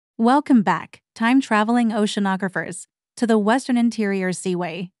Welcome back, time-traveling oceanographers, to the western interior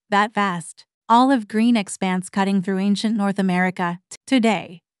Seaway, that vast, olive green expanse cutting through ancient North America.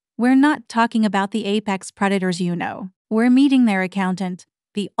 Today, we're not talking about the apex predators you know. We're meeting their accountant,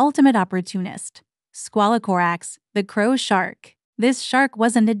 the ultimate opportunist, Squalicorax, the crow shark. This shark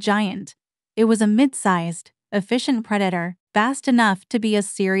wasn't a giant. It was a mid-sized, efficient predator, vast enough to be a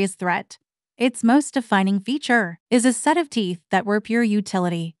serious threat. Its most defining feature is a set of teeth that were pure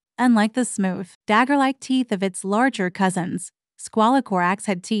utility. Unlike the smooth, dagger-like teeth of its larger cousins, Squalicorax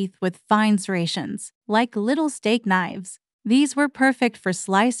had teeth with fine serrations, like little steak knives. These were perfect for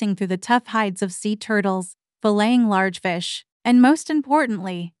slicing through the tough hides of sea turtles, filleting large fish, and most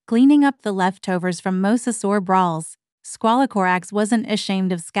importantly, cleaning up the leftovers from mosasaur brawls. Squalicorax wasn't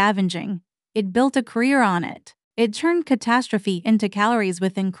ashamed of scavenging. It built a career on it. It turned catastrophe into calories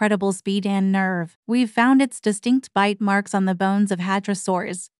with incredible speed and nerve. We've found its distinct bite marks on the bones of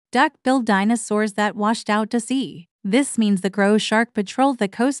hadrosaurs, duck-billed dinosaurs that washed out to sea. This means the crow shark patrolled the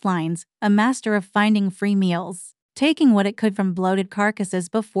coastlines, a master of finding free meals, taking what it could from bloated carcasses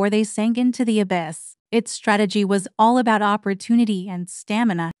before they sank into the abyss. Its strategy was all about opportunity and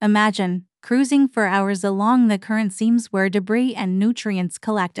stamina. Imagine cruising for hours along the current seams where debris and nutrients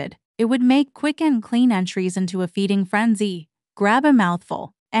collected. It would make quick and clean entries into a feeding frenzy, grab a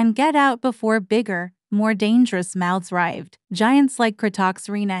mouthful, and get out before bigger, more dangerous mouths arrived. Giants like Cretaceous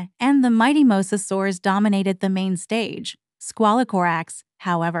and the mighty mosasaurs dominated the main stage. Squalicorax,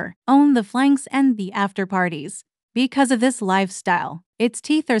 however, owned the flanks and the afterparties. Because of this lifestyle, its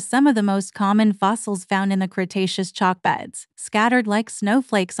teeth are some of the most common fossils found in the Cretaceous chalk beds, scattered like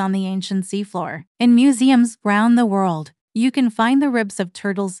snowflakes on the ancient seafloor. In museums around the world, you can find the ribs of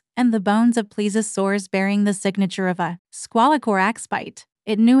turtles and the bones of plesiosaurs bearing the signature of a Squalicorax bite.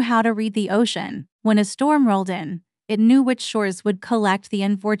 It knew how to read the ocean. When a storm rolled in, it knew which shores would collect the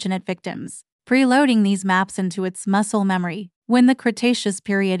unfortunate victims, preloading these maps into its muscle memory. When the Cretaceous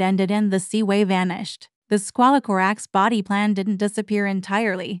period ended and the Seaway vanished, the Squalicorax body plan didn't disappear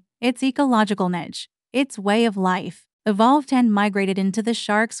entirely. Its ecological niche, its way of life, evolved and migrated into the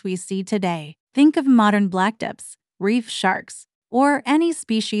sharks we see today. Think of modern blacktips, reef sharks, or any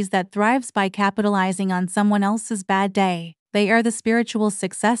species that thrives by capitalizing on someone else's bad day. They are the spiritual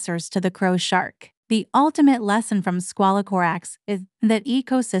successors to the crow shark. The ultimate lesson from Squalicorax is that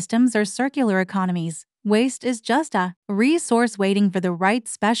ecosystems are circular economies. Waste is just a resource waiting for the right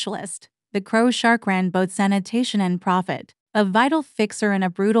specialist. The crow shark ran both sanitation and profit, a vital fixer in a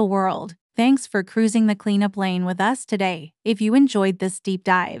brutal world. Thanks for cruising the cleanup lane with us today. If you enjoyed this deep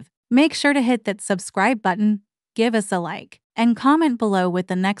dive, make sure to hit that subscribe button, give us a like, and comment below with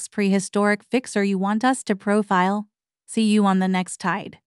the next prehistoric fixer you want us to profile. See you on the next tide.